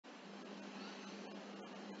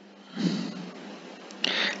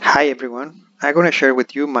Hi everyone, I'm gonna share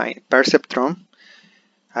with you my perceptron.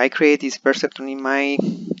 I create this perceptron in my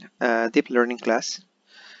deep learning class.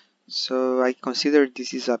 So I consider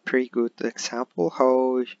this is a pretty good example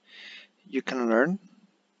how you can learn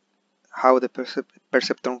how the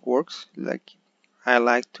perceptron works. Like I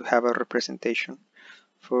like to have a representation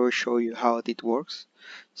for show you how it works.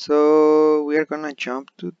 So we are gonna jump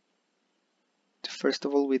to first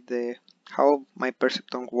of all with the how my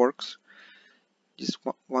perceptron works. Just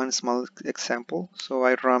one small example. So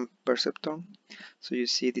I run perceptron. So you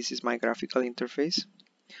see this is my graphical interface,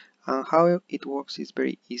 and how it works is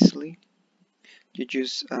very easily. You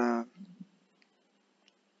just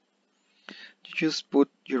put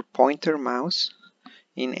your pointer mouse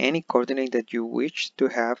in any coordinate that you wish to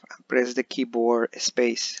have and press the keyboard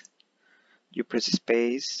space. You press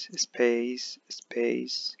space, space,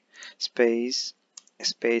 space, space,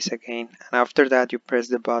 space again, and after that you press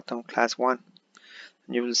the button class 1.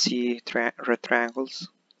 You will see red triangles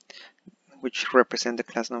which represent the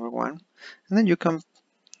class number 1, and then you can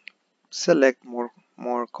select more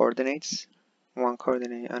coordinates, one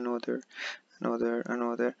coordinate, another.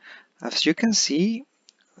 As you can see,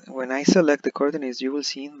 when I select the coordinates, you will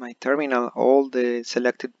see in my terminal all the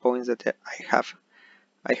selected points that I have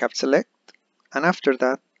select, and after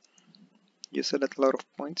that you select a lot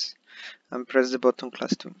of points and press the button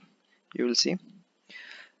class 2. You will see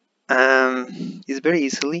it's very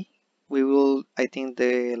easily. I think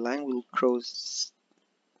the line will cross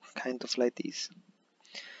kind of like this.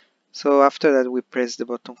 So after that we press the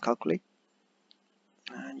button calculate,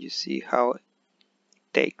 and you see how it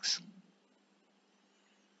takes.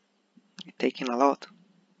 It's taking a lot.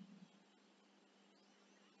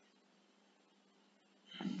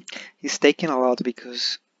 It's taking a lot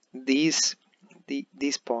because this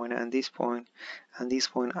point and this point and this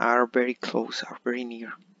point are very close, are very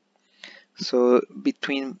near. So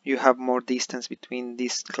between you have more distance between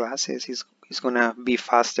these classes, is gonna be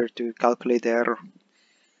faster to calculate the error.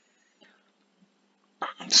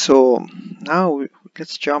 So now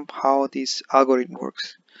let's jump how this algorithm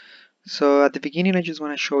works. So at the beginning, I just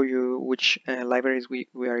want to show you which libraries we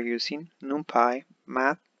are using: numpy,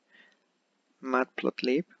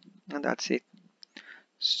 matplotlib, and that's it.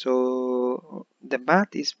 So the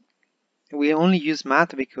math is, we only use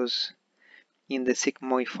math because in the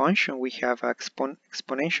sigmoid function we have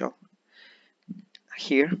exponential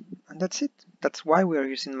here, and that's it. That's why we are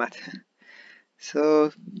using math.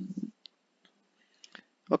 So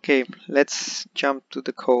okay, let's jump to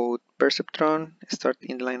the code. Perceptron, start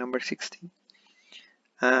in line number 16.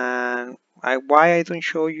 And why I don't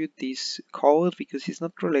show you this code, because it's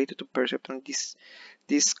not related to perceptron.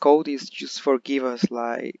 This code is just for give us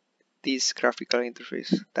like this graphical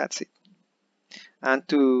interface. That's it. And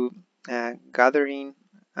to gather in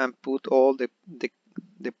and put all the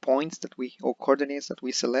points that we, or coordinates that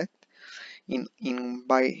we select in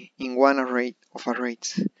one array of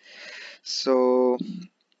arrays. So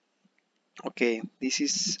okay, this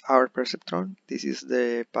is our perceptron. This is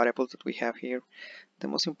the variable that we have here. The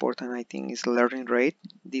most important, I think, is learning rate.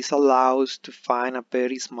 This allows to find a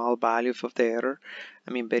very small value of the error.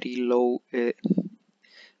 I mean, very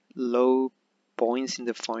low points in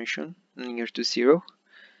the function near to 0.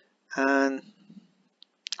 And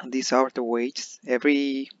these are the weights.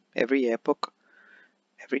 Every epoch,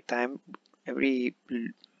 every time, every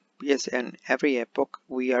yes, and every epoch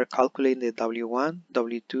we are calculating the W1,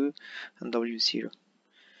 W2, and W0.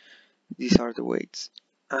 These are the weights.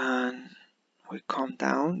 And we come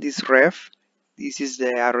down this ref. This is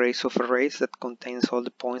the arrays of arrays that contains all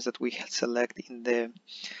the points that we select in the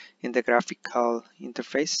graphical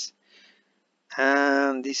interface.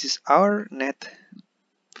 And this is our net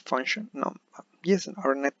function. No, yes,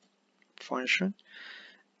 our net function.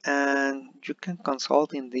 And you can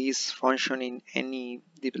consult in this function in any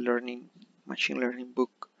deep learning, machine learning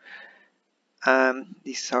book.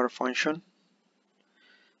 This is our function,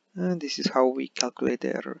 and this is how we calculate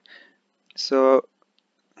the error. So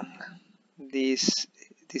this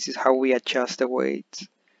is how we adjust the weights.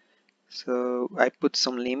 So I put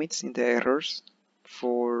some limits in the errors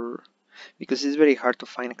because it's very hard to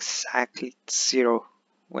find exactly 0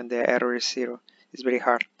 when the error is 0. It's very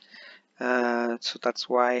hard. So that's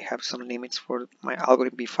why I have some limits for my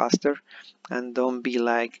algorithm be faster and don't be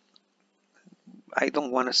like, I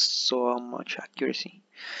don't want so much accuracy.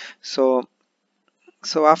 So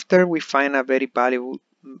after we find a very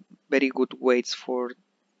good weights for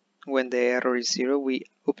when the error is 0, we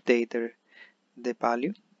update the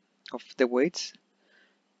value of the weights,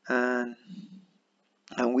 and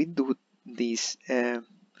we do this a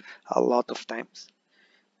lot of times,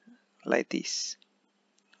 like this,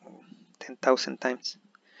 10,000 times.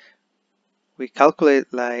 we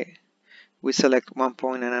calculate like we select one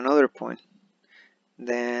point and another point,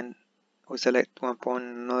 then we select one point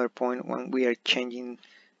and another point when we are changing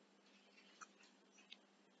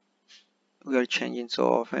so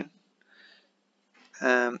often.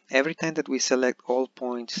 Every time that we select all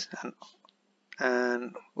points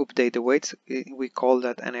and update the weights, we call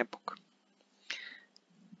that an epoch,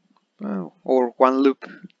 or one loop.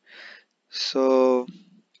 So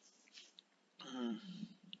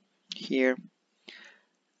here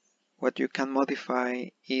what you can modify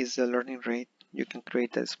is the learning rate. You can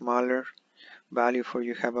create a smaller value for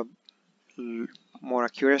you have a more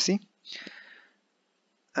accuracy,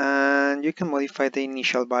 and you can modify the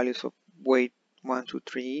initial values of weight 1, 2,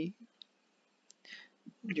 3.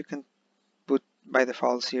 You can put by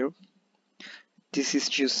default 0. This is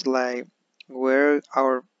just like where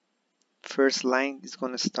our first line is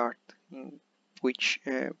going to start, in which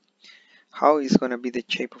how is going to be the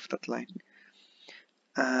shape of that line.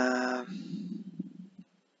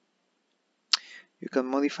 You can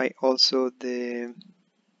modify also the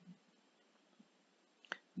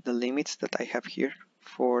limits that I have here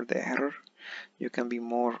for the error. You can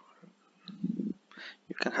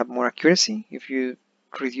have more accuracy if you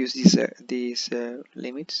reduce these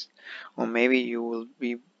limits, or maybe you will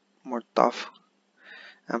be more tough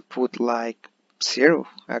and put like 0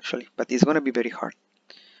 actually, but it's going to be very hard.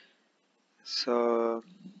 So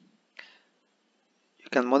you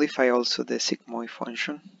can modify also the sigmoid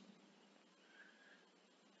function,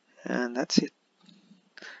 and that's it.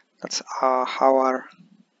 That's how our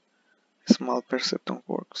small perceptron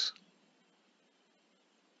works.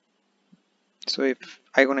 So if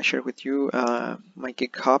I'm gonna share with you my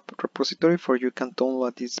GitHub repository for you can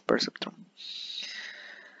download this perceptron.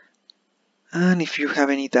 And if you have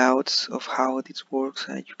any doubts of how this works,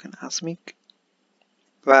 you can ask me.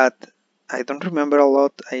 But I don't remember a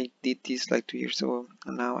lot. I did this like 2 years ago,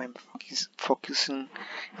 and now I'm focusing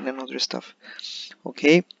on another stuff.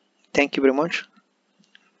 Okay, thank you very much.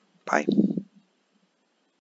 Bye.